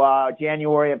to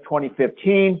January of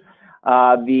 2015,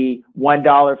 the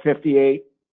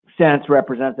 $1.58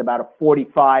 represents about a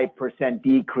 45%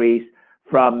 decrease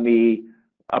from the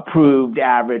approved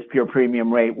average pure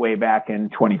premium rate way back in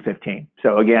 2015.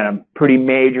 So again, a pretty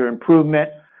major improvement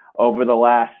over the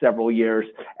last several years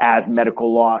as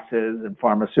medical losses and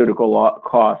pharmaceutical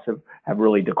costs have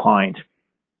really declined.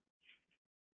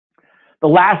 The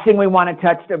last thing we want to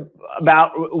touch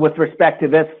about with respect to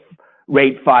this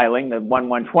rate filing, the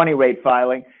 1120 rate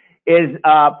filing, is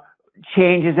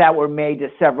changes that were made to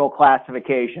several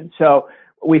classifications. So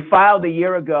we filed a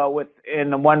year ago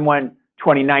in the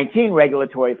 1/1/2019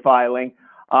 regulatory filing,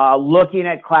 looking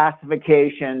at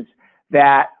classifications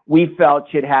that we felt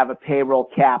should have a payroll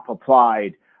cap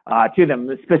applied to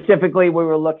them. Specifically, we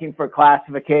were looking for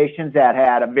classifications that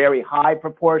had a very high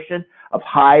proportion of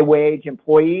high wage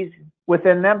employees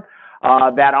within them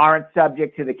that aren't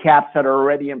subject to the caps that are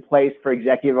already in place for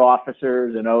executive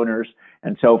officers and owners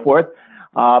and so forth.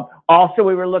 Also,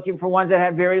 we were looking for ones that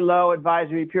had very low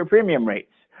advisory pure premium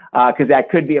rates because that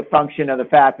could be a function of the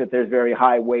fact that there's very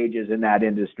high wages in that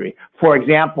industry. For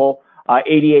example,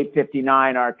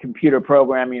 8859, our computer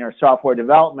programming or software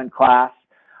development class,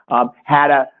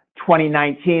 had a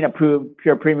 2019 approved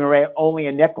pure premium rate only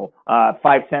a nickel,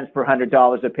 5 cents per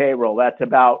 $100 of payroll. That's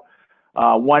about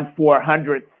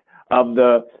 1/400th of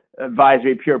the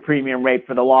advisory pure premium rate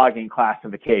for the logging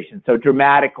classification. So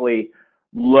dramatically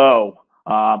low,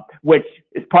 which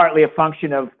is partly a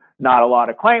function of not a lot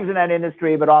of claims in that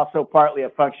industry, but also partly a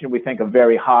function, we think, of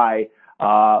very high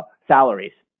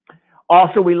salaries.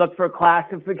 Also, we looked for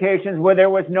classifications where there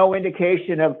was no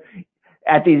indication of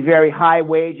at these very high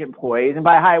wage employees. And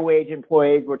by high wage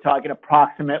employees, we're talking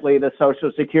approximately the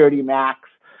Social Security max,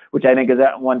 which I think is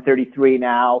at 133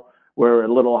 now. We're a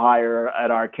little higher at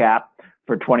our cap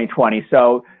for 2020.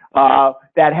 So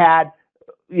that had,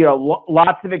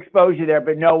 lots of exposure there,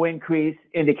 but no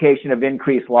indication of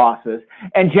increased losses.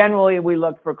 And generally, we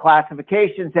look for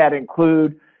classifications that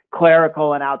include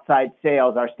clerical and outside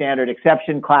sales, our standard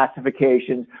exception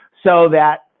classifications, so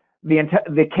that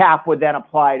the cap would then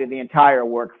apply to the entire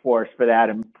workforce for that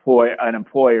an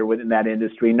employer within that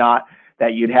industry, not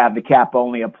that you'd have the cap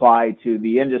only apply to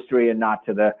the industry and not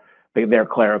to their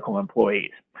clerical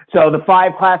employees. So the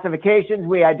 5 classifications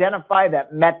we identified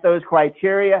that met those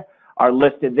criteria are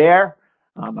listed there.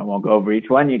 I won't go over each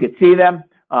one. You can see them.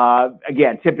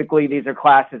 Again, typically these are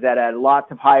classes that had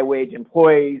lots of high wage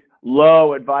employees,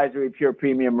 low advisory pure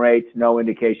premium rates, no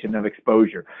indication of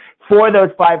exposure. For those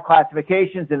 5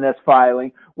 classifications in this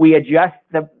filing, we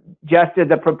adjusted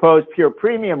the proposed pure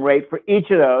premium rate for each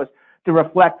of those to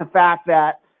reflect the fact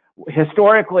that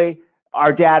historically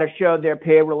our data showed their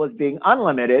payroll as being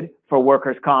unlimited for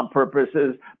workers' comp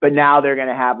purposes, but now they're going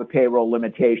to have a payroll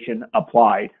limitation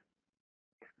applied.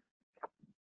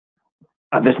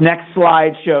 This next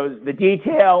slide shows the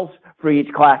details for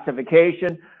each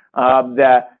classification.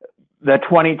 The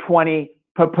 2020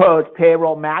 proposed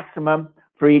payroll maximum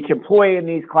for each employee in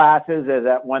these classes is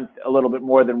at a little bit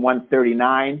more than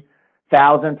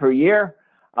 $139,000 per year.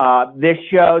 This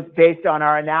shows, based on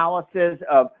our analysis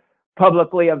of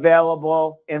publicly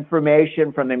available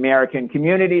information from the American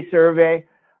Community Survey,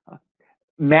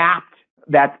 mapped,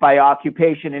 that's by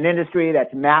occupation and industry,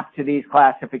 that's mapped to these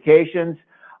classifications.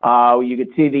 You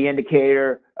can see the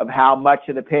indicator of how much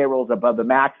of the payroll is above the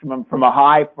maximum, from a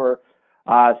high for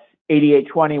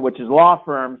 8820, which is law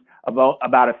firms,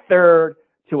 about a third,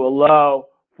 to a low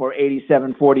for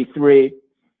 8743,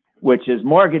 which is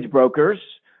mortgage brokers,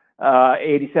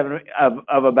 87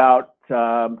 of about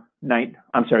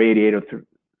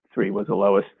 8803 was the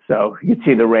lowest. So you can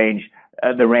see the range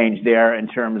there in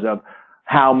terms of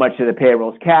how much of the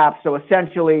payroll is capped. So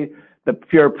essentially, the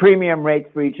pure premium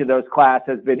rate for each of those classes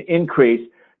has been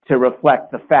increased to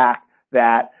reflect the fact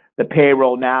that the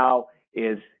payroll now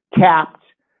is capped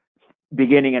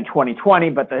beginning in 2020,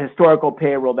 but the historical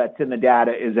payroll that's in the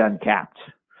data is uncapped.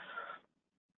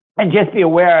 And just be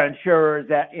aware, insurers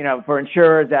that, for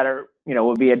insurers that are,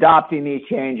 will be adopting these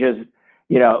changes,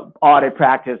 audit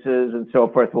practices and so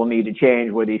forth will need to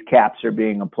change where these caps are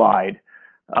being applied,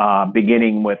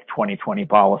 beginning with 2020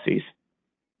 policies.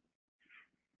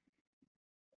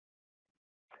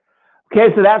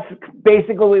 Okay, so that's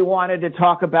basically what we wanted to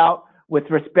talk about with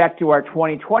respect to our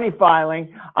 2020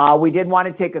 filing. We did want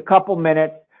to take a couple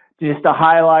minutes just to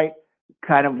highlight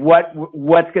kind of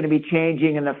what's going to be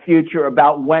changing in the future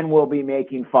about when we'll be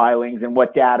making filings and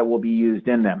what data will be used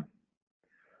in them.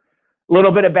 A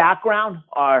little bit of background,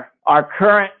 our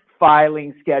current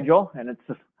filing schedule, and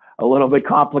it's a little bit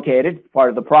complicated, part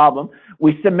of the problem.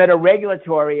 We submit a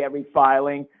regulatory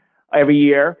filing every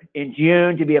year in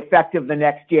June to be effective the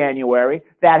next January.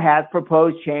 That has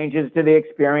proposed changes to the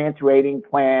experience rating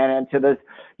plan and to the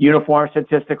uniform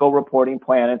statistical reporting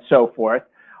plan and so forth.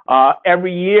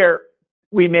 Every year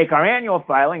we make our annual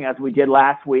filing, as we did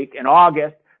last week in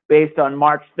August, based on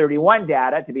March 31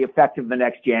 data to be effective the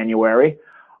next January.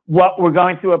 What we're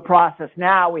going through a process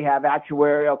now, we have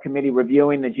actuarial committee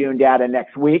reviewing the June data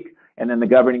next week, and then the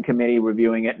governing committee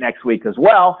reviewing it next week as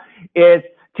well, is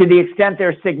to the extent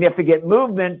there's significant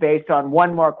movement based on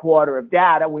one more quarter of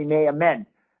data, we may amend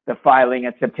the filing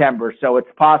in September. So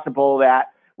it's possible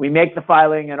that we make the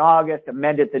filing in August,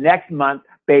 amend it the next month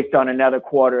based on another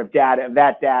quarter of data, and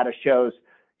that data shows,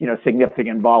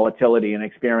 significant volatility and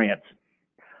experience.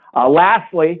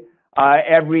 Lastly,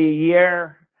 every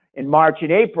year in March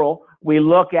and April, we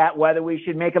look at whether we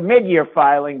should make a mid-year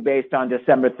filing based on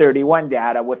December 31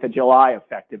 data with a July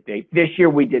effective date. This year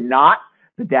we did not.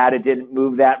 The data didn't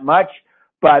move that much,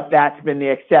 but that's been the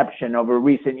exception over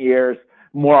recent years.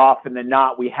 More often than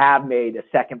not, we have made a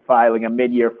second filing, a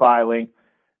mid-year filing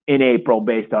in April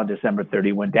based on December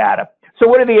 31 data. So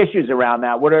what are the issues around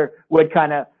that? What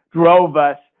kind of drove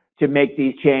us to make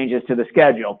these changes to the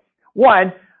schedule?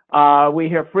 One, we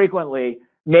hear frequently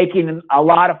making a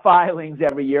lot of filings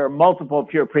every year, multiple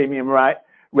pure premium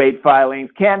rate filings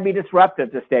can be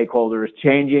disruptive to stakeholders,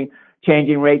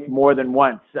 changing rates more than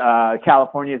once.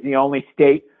 California is the only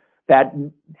state that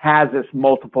has this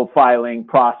multiple filing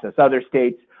process. Other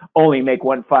states only make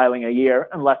one filing a year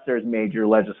unless there's major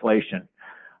legislation.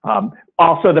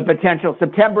 Also, the potential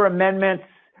September amendments,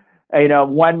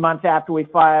 1 month after we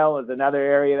file is another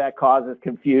area that causes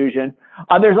confusion.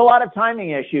 There's a lot of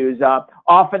timing issues.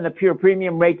 Often the pure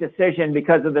premium rate decision,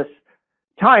 because of this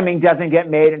timing, doesn't get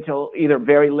made until either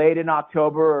very late in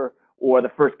October or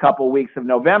the first couple weeks of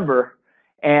November.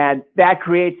 And that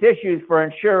creates issues for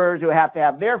insurers who have to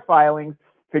have their filings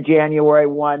for January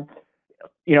 1,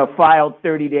 filed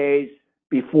 30 days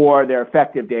before their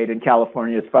effective date in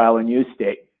California's file and use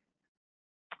state.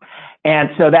 And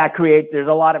so that there's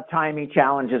a lot of timing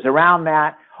challenges around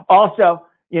that. Also,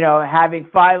 having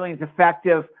filings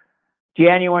effective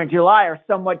January and July are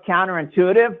somewhat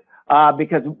counterintuitive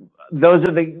because those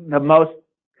are the most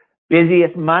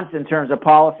busiest months in terms of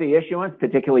policy issuance,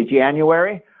 particularly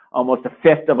January. Almost a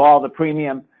fifth of all the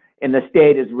premium in the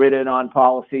state is written on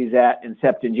policies that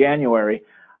incept in January,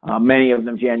 many of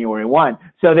them January 1.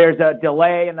 So there's a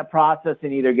delay in the process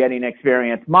in either getting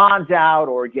experienced mons out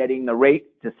or getting the rate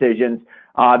decisions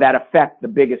that affect the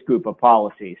biggest group of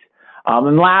policies.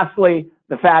 And lastly,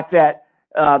 the fact that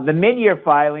the mid-year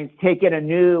filings take in a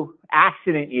new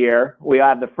accident year. We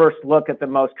have the first look at the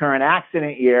most current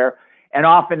accident year, and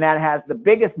often that has the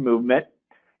biggest movement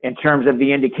in terms of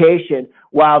the indication,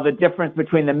 while the difference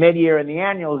between the mid-year and the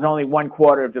annual is only 1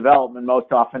 quarter of development,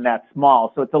 most often that's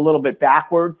small. So it's a little bit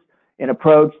backwards in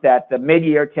approach, that the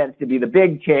mid-year tends to be the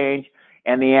big change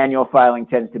and the annual filing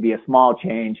tends to be a small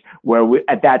change, where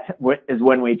that is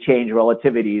when we change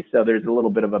relativities. So there's a little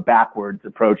bit of a backwards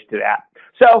approach to that.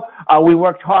 So we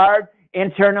worked hard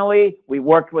internally. We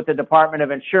worked with the Department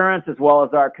of Insurance as well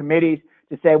as our committees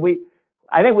to say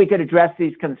I think we could address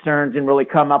these concerns and really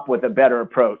come up with a better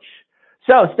approach.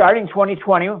 So starting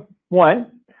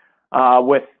 2021,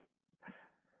 with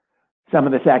some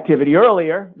of this activity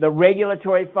earlier, the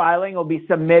regulatory filing will be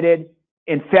submitted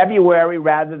in February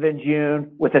rather than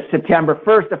June, with a September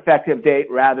 1st effective date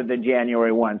rather than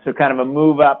January 1. So kind of a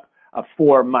move up of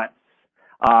 4 months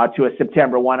to a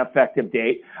September 1 effective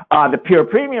date. The pure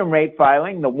premium rate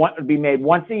filing, the one would be made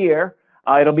once a year.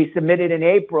 It'll be submitted in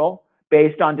April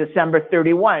based on December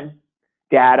 31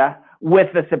 data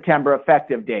with the September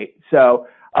effective date. So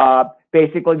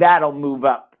basically that'll move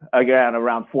up again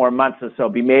around 4 months or so,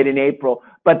 be made in April.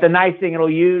 But the nice thing, it'll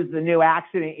use the new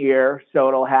accident year, so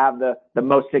it'll have the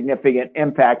most significant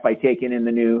impact by taking in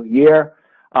the new year.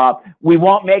 We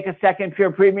won't make a second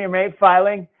pure premium rate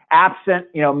filing absent,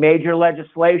 major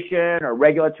legislation or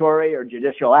regulatory or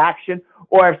judicial action,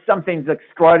 or if something's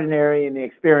extraordinary in the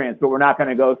experience, but we're not going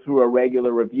to go through a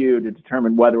regular review to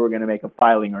determine whether we're going to make a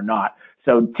filing or not.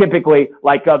 So typically,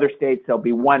 like other states, there'll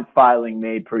be one filing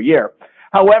made per year.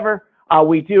 However,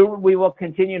 we will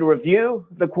continue to review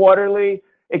the quarterly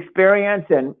experience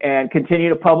and continue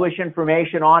to publish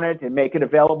information on it and make it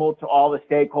available to all the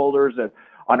stakeholders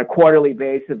on a quarterly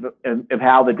basis of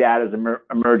how the data is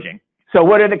emerging. So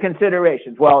what are the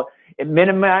considerations? Well, it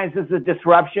minimizes the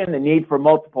disruption, the need for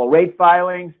multiple rate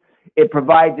filings. It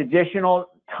provides additional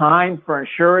time for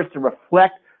insurers to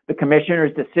reflect the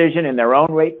commissioner's decision in their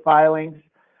own rate filings.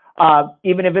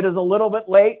 Even if it is a little bit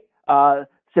late,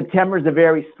 September is a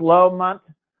very slow month,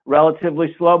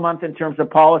 relatively slow month in terms of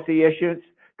policy issues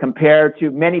compared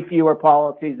to many fewer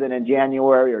policies than in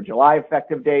January or July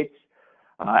effective dates.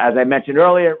 As I mentioned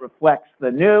earlier, it reflects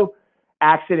the new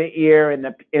accident year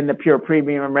in the pure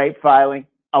premium rate filing,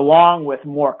 along with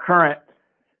more current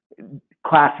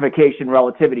classification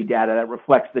relativity data that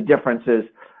reflects the differences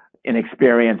in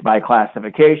experience by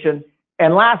classification.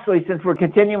 And lastly, since we're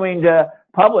continuing to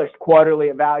publish quarterly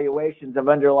evaluations of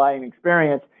underlying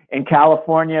experience in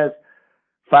California's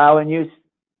file and use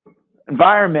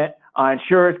environment,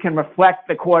 insurers can reflect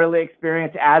the quarterly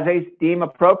experience as they deem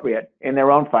appropriate in their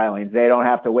own filings. They don't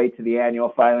have to wait to the annual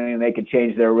filing, and they can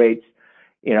change their rates,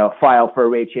 file for a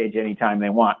rate change anytime they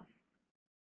want.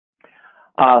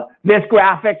 This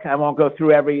graphic, I won't go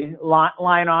through every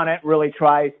line on it, really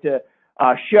tries to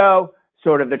show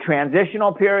sort of the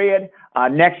transitional period.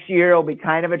 Next year will be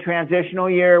kind of a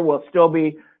transitional year. We'll still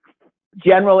be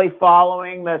generally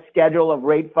following the schedule of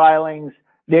rate filings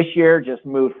this year, just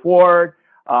move forward.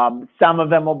 Some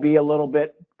of them will be a little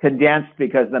bit condensed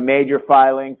because the major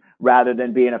filing, rather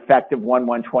than being effective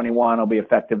 1/1/21, will be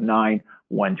effective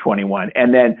 9/1/21.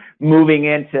 And then moving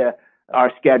into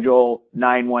our schedule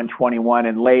 9/1/21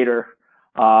 and later,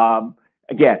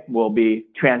 again, we'll be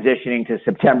transitioning to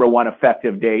September 1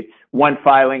 effective dates, one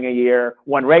filing a year,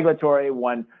 one regulatory,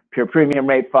 one pure premium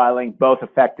rate filing, both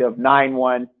effective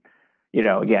 9/1.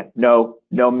 Again, no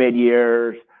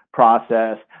mid-years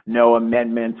process, no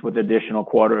amendments with additional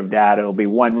quarter of data. It'll be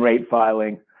one rate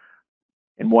filing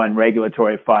and one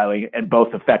regulatory filing, and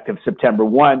both effective September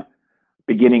 1,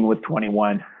 beginning with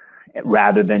 21,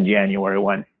 rather than January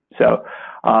 1. So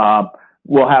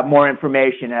we'll have more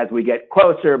information as we get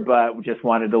closer, but we just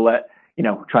wanted to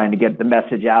trying to get the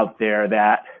message out there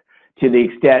that to the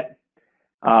extent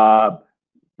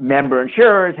member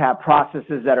insurers have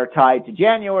processes that are tied to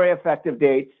January effective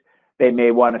dates, they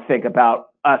may want to think about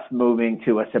us moving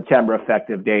to a September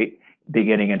effective date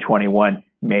beginning in 21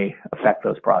 may affect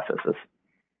those processes.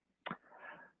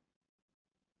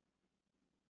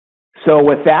 So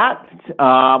with that,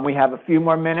 we have a few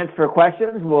more minutes for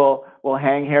questions. We'll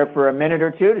hang here for a minute or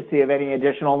two to see if any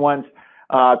additional ones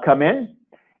come in.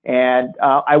 And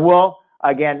I will,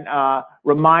 again,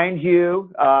 remind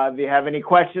you, if you have any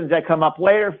questions that come up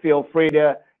later, feel free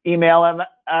to email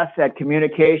us at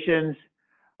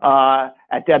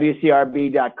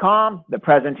communications@WCIRB.com. The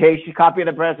presentation, copy of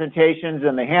the presentations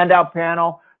in the handout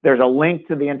panel. There's a link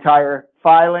to the entire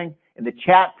filing in the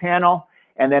chat panel.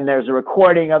 And then there's a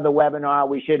recording of the webinar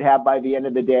we should have by the end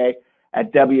of the day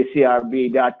at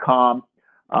WCIRB.com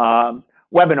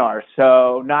webinars.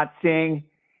 So not seeing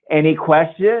any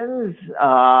questions.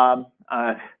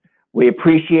 We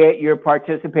appreciate your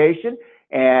participation.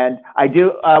 And I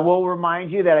will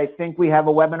remind you that I think we have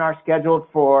a webinar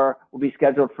will be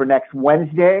scheduled for next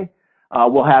Wednesday.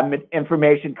 We'll have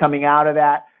information coming out of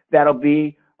that. That'll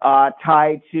be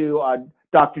tied to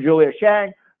Dr. Julia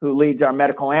Shang, who leads our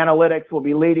medical analytics, will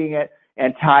be leading it.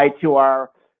 and tied to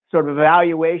our sort of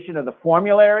evaluation of the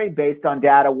formulary based on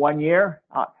data 1 year.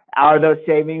 Are those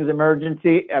savings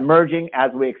emerging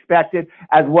as we expected,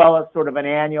 as well as sort of an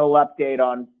annual update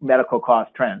on medical cost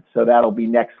trends. So that'll be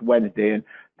next Wednesday, and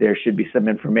there should be some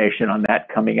information on that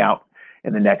coming out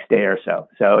in the next day or so.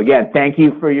 So again, thank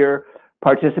you for your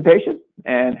participation,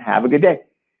 and have a good day.